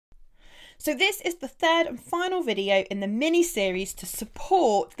So this is the third and final video in the mini-series to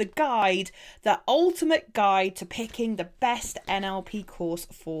support the guide, the ultimate guide to picking the best NLP course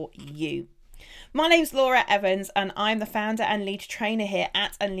for you. My name's Laura Evans and I'm the founder and lead trainer here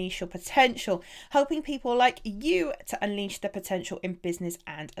at Unleash Your Potential, helping people like you to unleash their potential in business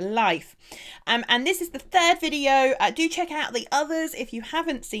and life. And this is the third video. Do check out the others if you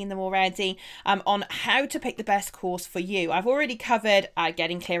haven't seen them already, on how to pick the best course for you. I've already covered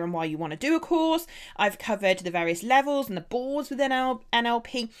getting clear on why you want to do a course. I've covered the various levels and the boards within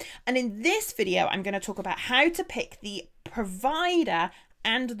NLP. And in this video, I'm going to talk about how to pick the provider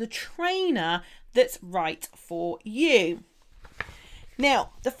and the trainer that's right for you.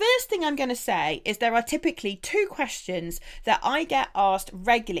 Now, the first thing I'm going to say is there are typically two questions that I get asked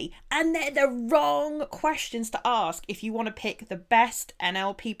regularly, and they're the wrong questions to ask if you want to pick the best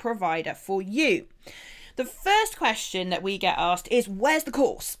NLP provider for you. The first question that we get asked is, where's the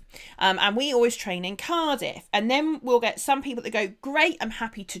course? And we always train in Cardiff. And then we'll get some people that go, great, I'm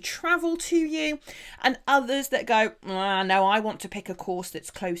happy to travel to you. And others that go, no, I want to pick a course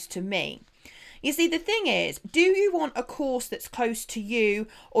that's close to me. You see, the thing is, do you want a course that's close to you,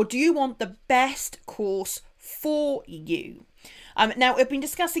 or do you want the best course for you? Now, we've been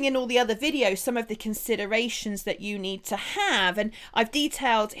discussing in all the other videos some of the considerations that you need to have, and I've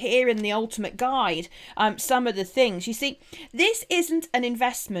detailed here in the ultimate guide some of the things. You see, this isn't an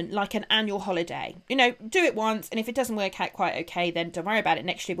investment like an annual holiday. You know, do it once, and if it doesn't work out quite okay, then don't worry about it.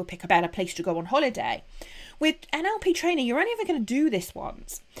 Next year we'll pick a better place to go on holiday. With NLP training, you're only ever going to do this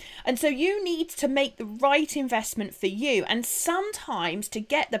once. And so you need to make the right investment for you. And sometimes to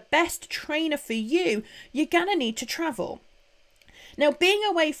get the best trainer for you, you're going to need to travel. Now, being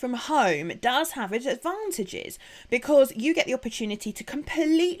away from home does have its advantages because you get the opportunity to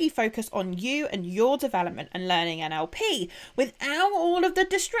completely focus on you and your development and learning NLP without all of the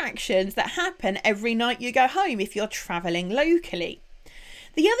distractions that happen every night you go home if you're traveling locally.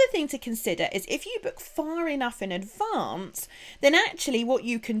 The other thing to consider is if you book far enough in advance, then actually what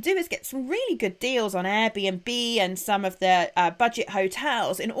you can do is get some really good deals on Airbnb and some of the budget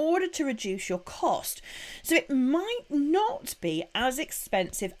hotels in order to reduce your cost. So it might not be as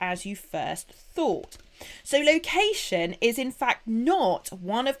expensive as you first thought. So location is in fact not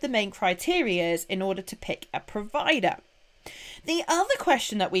one of the main criteria in order to pick a provider. The other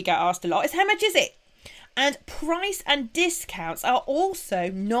question that we get asked a lot is, how much is it? And price and discounts are also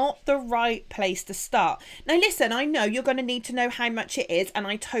not the right place to start. Now listen, I know you're going to need to know how much it is, and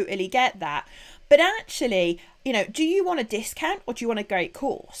I totally get that. But actually, you know, do you want a discount or do you want a great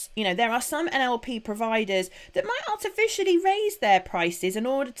course? You know, there are some NLP providers that might artificially raise their prices in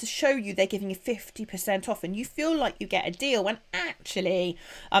order to show you they're giving you 50% off and you feel like you get a deal when actually,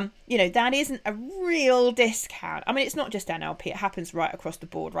 you know, that isn't a real discount. I mean, it's not just NLP, it happens right across the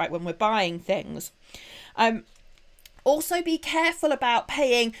board, right? When we're buying things. Also be careful about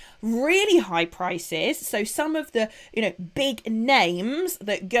paying really high prices. So some of the, you know, big names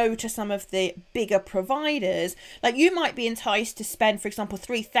that go to some of the bigger providers, like you might be enticed to spend, for example,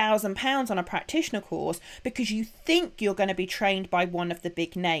 £3,000 on a practitioner course because you think you're going to be trained by one of the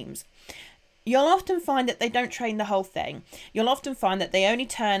big names. You'll often find that they don't train the whole thing. You'll often find that they only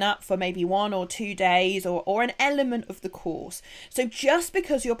turn up for maybe 1 or 2 days or an element of the course. So just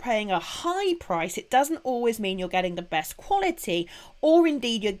because you're paying a high price, it doesn't always mean you're getting the best quality, or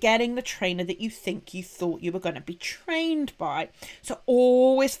indeed you're getting the trainer that you think you thought you were going to be trained by. So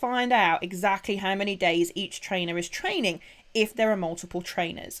always find out exactly how many days each trainer is training if there are multiple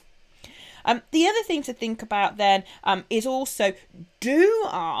trainers. The other thing to think about then is also do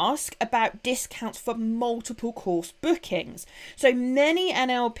ask about discounts for multiple course bookings. So many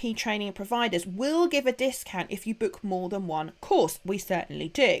NLP training providers will give a discount if you book more than one course. We certainly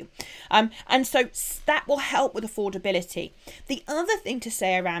do. And so that will help with affordability. The other thing to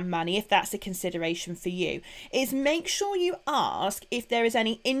say around money, if that's a consideration for you, is make sure you ask if there is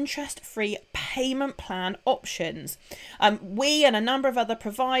any interest-free payment plan options. We and a number of other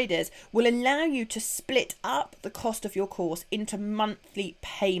providers will allow you to split up the cost of your course into monthly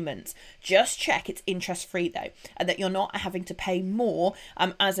payments. Just check it's interest free though, and that you're not having to pay more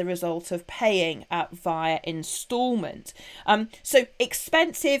as a result of paying via installment. So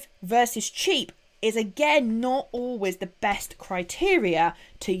expensive versus cheap is again not always the best criteria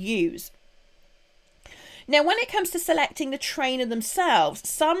to use. Now, when it comes to selecting the trainer themselves,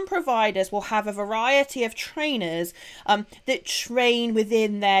 some providers will have a variety of trainers that train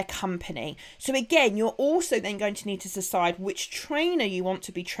within their company. So again, you're also then going to need to decide which trainer you want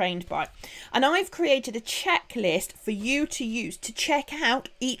to be trained by. And I've created a checklist for you to use to check out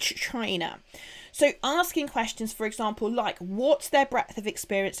each trainer. So asking questions, for example, like what's their breadth of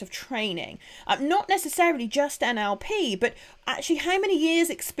experience of training? Not necessarily just NLP, but actually how many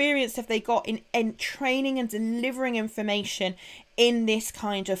years experience have they got in training and delivering information in this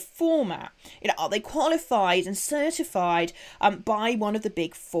kind of format? You know, are they qualified and certified by one of the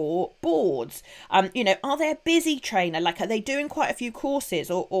big 4 boards? You know, are they a busy trainer? Like, are they doing quite a few courses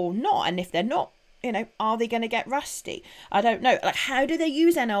or not? And if they're not, you know, are they going to get rusty? I don't know. Like, how do they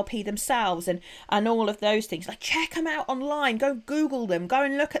use NLP themselves and all of those things? Like, check them out online. Go Google them. Go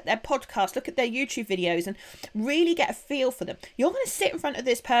and look at their podcast. Look at their YouTube videos and really get a feel for them. You're going to sit in front of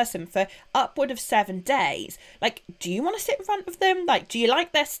this person for upward of 7 days. Like, do you want to sit in front of them? Like, do you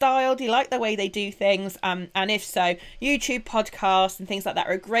like their style? Do you like the way they do things? And if so, YouTube podcasts and things like that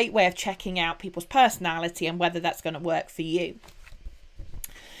are a great way of checking out people's personality and whether that's going to work for you.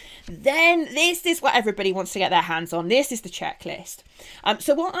 Then this is what everybody wants to get their hands on. This is the checklist.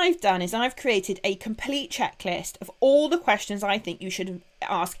 So what I've done is I've created a complete checklist of all the questions I think you should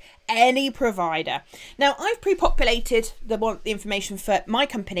ask any provider. Now, I've pre-populated the information for my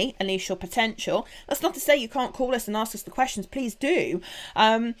company, Unleash Your Potential. That's not to say you can't call us and ask us the questions. Please do.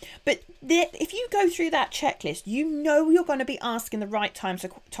 But if you go through that checklist, you know you're going to be asking the right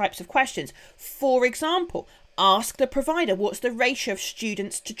types of questions. For example, ask the provider, what's the ratio of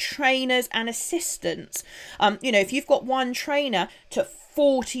students to trainers and assistants? You know, if you've got 1 trainer to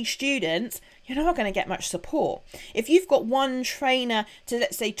 40 students, you're not going to get much support. If you've got 1 trainer to,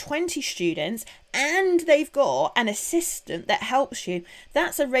 let's say, 20 students and they've got an assistant that helps you,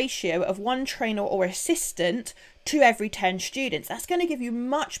 that's a ratio of 1 trainer or assistant to every 10 students. That's going to give you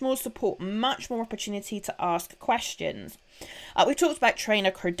much more support, much more opportunity to ask questions. We've talked about trainer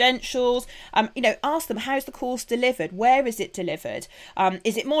credentials. You know, ask them, how's the course delivered? Where is it delivered?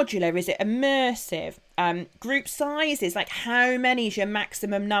 Is it modular? Is it immersive? Group sizes, like how many is your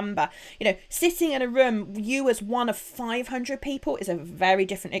maximum number? You know, sitting in a room, you as one of 500 people is a very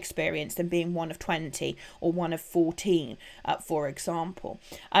different experience than being one of 20 or one of 14, for example.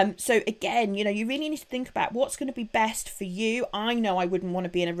 So again, you know, you really need to think about what's going to be best for you. I know I wouldn't want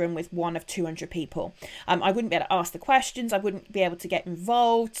to be in a room with one of 200 people. I wouldn't be able to ask the questions. I wouldn't be able to get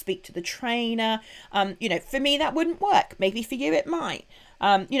involved, speak to the trainer. You know, for me, that wouldn't work. Maybe for you, it might.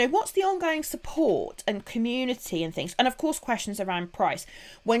 You know, what's the ongoing support and community and things? And of course, questions around price.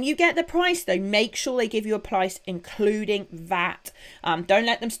 When you get the price, though, make sure they give you a price including VAT. Don't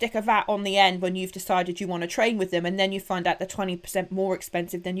let them stick a VAT on the end when you've decided you want to train with them and then you find out they're 20% more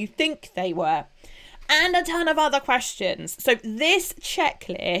expensive than you think they were. And a ton of other questions. So this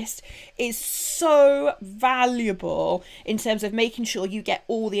checklist is so valuable in terms of making sure you get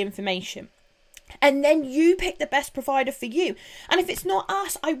all the information. And then you pick the best provider for you. And if it's not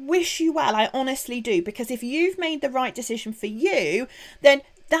us, I wish you well. I honestly do. Because if you've made the right decision for you, then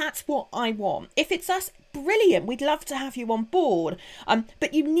that's what I want. If it's us, brilliant. We'd love to have you on board.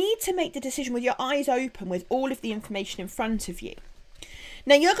 But you need to make the decision with your eyes open, with all of the information in front of you.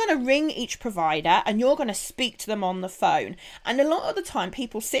 Now, you're going to ring each provider and you're going to speak to them on the phone. And a lot of the time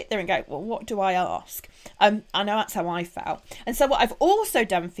people sit there and go, well, what do I ask? I know that's how I felt. And so what I've also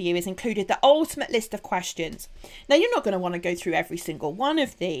done for you is included the ultimate list of questions. Now, you're not going to want to go through every single one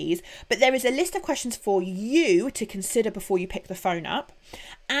of these, but there is a list of questions for you to consider before you pick the phone up,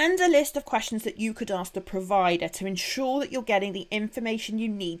 and a list of questions that you could ask the provider to ensure that you're getting the information you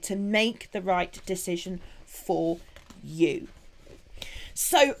need to make the right decision for you.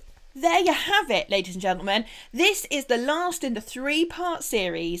 So there you have it, ladies and gentlemen. This is the last in the 3-part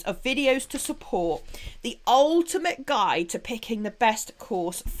series of videos to support the ultimate guide to picking the best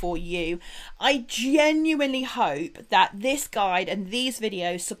course for you. I genuinely hope that this guide and these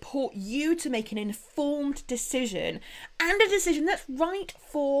videos support you to make an informed decision, and a decision that's right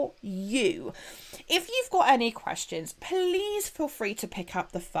for you. If you've got any questions, please feel free to pick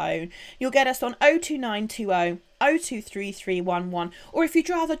up the phone. You'll get us on 02920 023311, or if you'd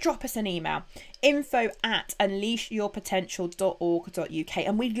rather, drop us an email, info@unleashyourpotential.org.uk,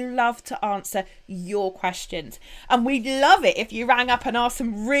 and we'd love to answer your questions. And we'd love it if you rang up and asked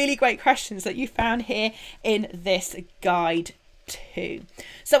some really great questions that you found here in this guide too.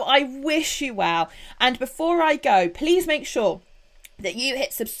 So I wish you well, and before I go, please make sure that you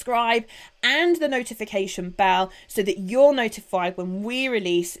hit subscribe and the notification bell so that you're notified when we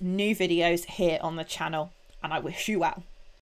release new videos here on the channel. And I wish you well.